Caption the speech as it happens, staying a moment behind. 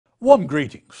Warm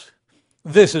greetings.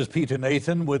 This is Peter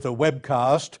Nathan with a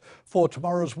webcast for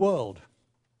Tomorrow's World.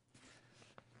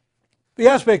 The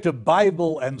aspect of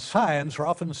Bible and science are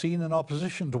often seen in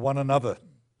opposition to one another,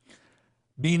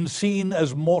 being seen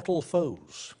as mortal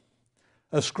foes.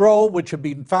 A scroll which had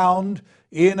been found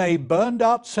in a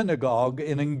burned-out synagogue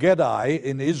in En-Gedi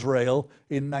in Israel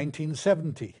in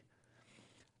 1970.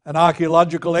 An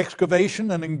archaeological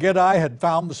excavation in En-Gedi had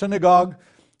found the synagogue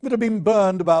that had been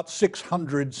burned about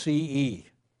 600 CE.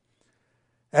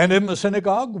 And in the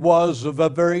synagogue was the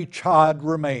very charred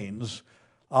remains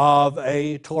of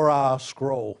a Torah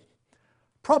scroll,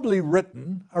 probably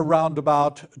written around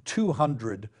about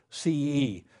 200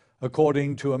 CE,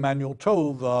 according to Emanuel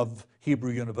Tov of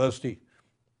Hebrew University.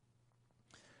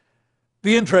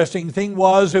 The interesting thing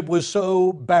was it was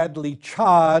so badly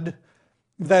charred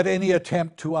that any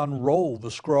attempt to unroll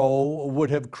the scroll would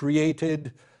have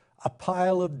created a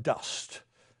pile of dust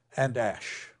and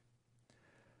ash.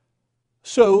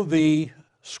 So the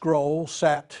scroll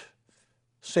sat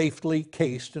safely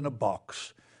cased in a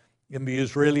box in the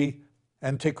Israeli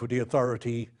Antiquity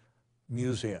Authority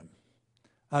Museum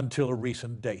until a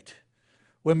recent date,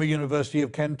 when the University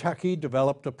of Kentucky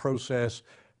developed a process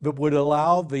that would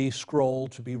allow the scroll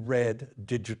to be read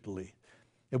digitally.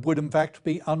 It would in fact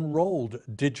be unrolled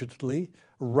digitally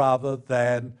rather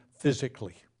than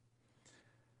physically.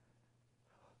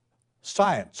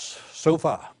 Science so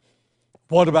far.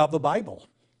 What about the Bible?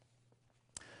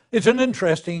 It's an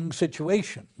interesting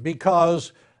situation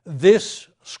because this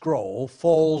scroll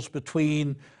falls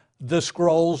between the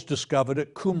scrolls discovered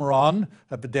at Qumran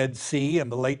at the Dead Sea in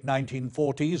the late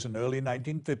 1940s and early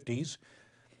 1950s,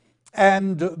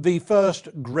 and the first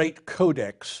great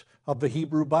codex of the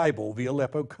Hebrew Bible, the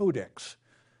Aleppo Codex,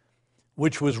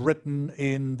 which was written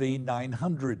in the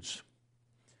 900s,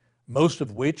 most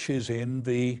of which is in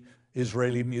the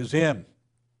Israeli Museum.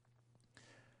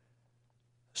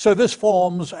 So this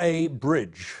forms a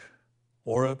bridge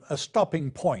or a stopping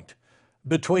point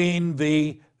between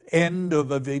the end of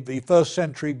the 1st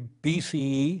century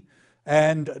BCE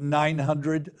and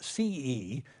 900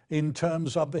 CE in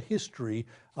terms of the history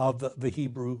of the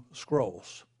Hebrew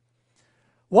scrolls.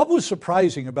 What was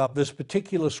surprising about this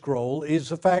particular scroll is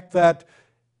the fact that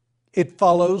it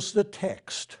follows the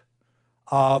text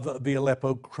of the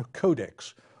Aleppo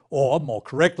Codex, or more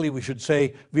correctly, we should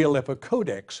say the Aleppo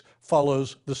Codex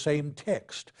follows the same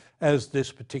text as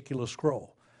this particular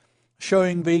scroll,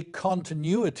 showing the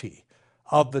continuity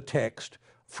of the text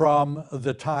from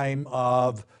the time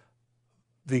of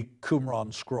the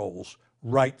Qumran scrolls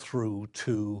right through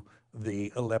to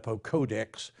the Aleppo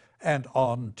Codex and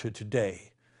on to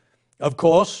today. Of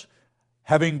course,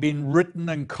 having been written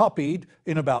and copied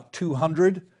in about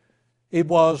 200, it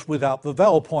was without the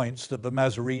vowel points that the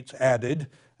Masoretes added,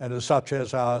 and as such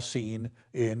as are seen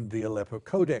in the Aleppo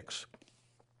Codex.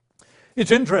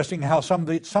 It's interesting how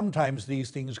sometimes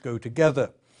these things go together.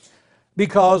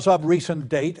 Because of recent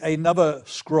date, another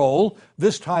scroll,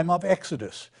 this time of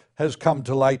Exodus, has come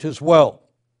to light as well.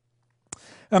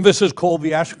 And this is called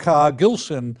the Ashkar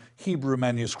Gilson Hebrew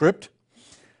manuscript,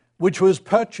 which was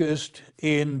purchased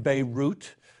in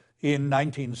Beirut in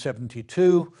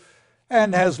 1972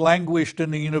 and has languished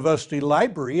in the university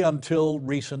library until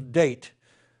recent date,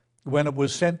 when it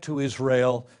was sent to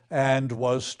Israel and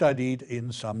was studied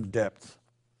in some depth.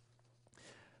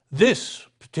 This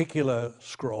particular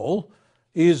scroll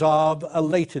is of a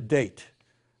later date,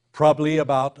 probably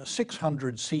about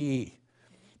 600 CE,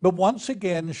 but once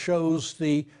again shows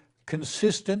the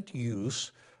consistent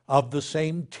use of the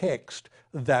same text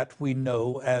that we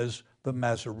know as the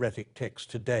Masoretic text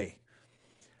today.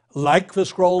 Like the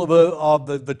scroll of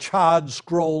the charred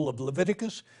scroll of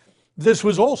Leviticus, this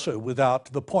was also without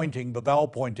the pointing, the vowel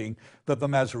pointing that the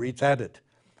Masoretes added.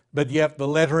 But yet the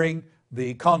lettering,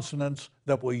 the consonants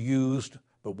that were used,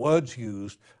 the words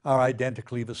used, are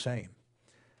identically the same.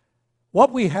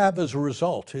 What we have as a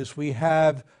result is we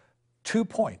have 2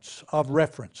 points of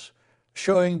reference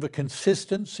showing the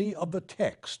consistency of the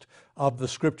text of the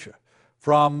scripture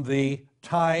from the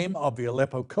time of the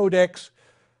Aleppo Codex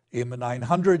in the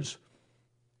 900s,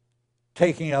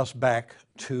 taking us back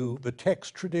to the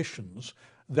text traditions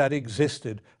that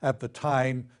existed at the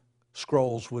time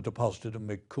scrolls were deposited in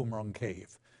the Qumran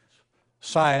cave.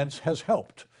 Science has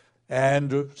helped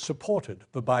and supported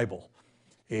the Bible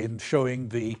in showing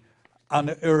the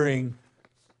unerring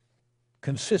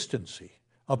consistency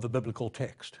of the biblical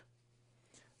text.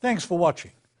 Thanks for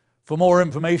watching. For more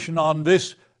information on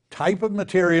this type of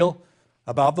material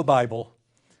about the Bible,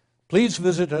 please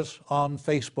visit us on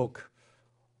Facebook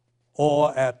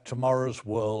or at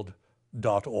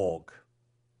tomorrowsworld.org.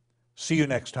 See you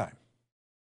next time.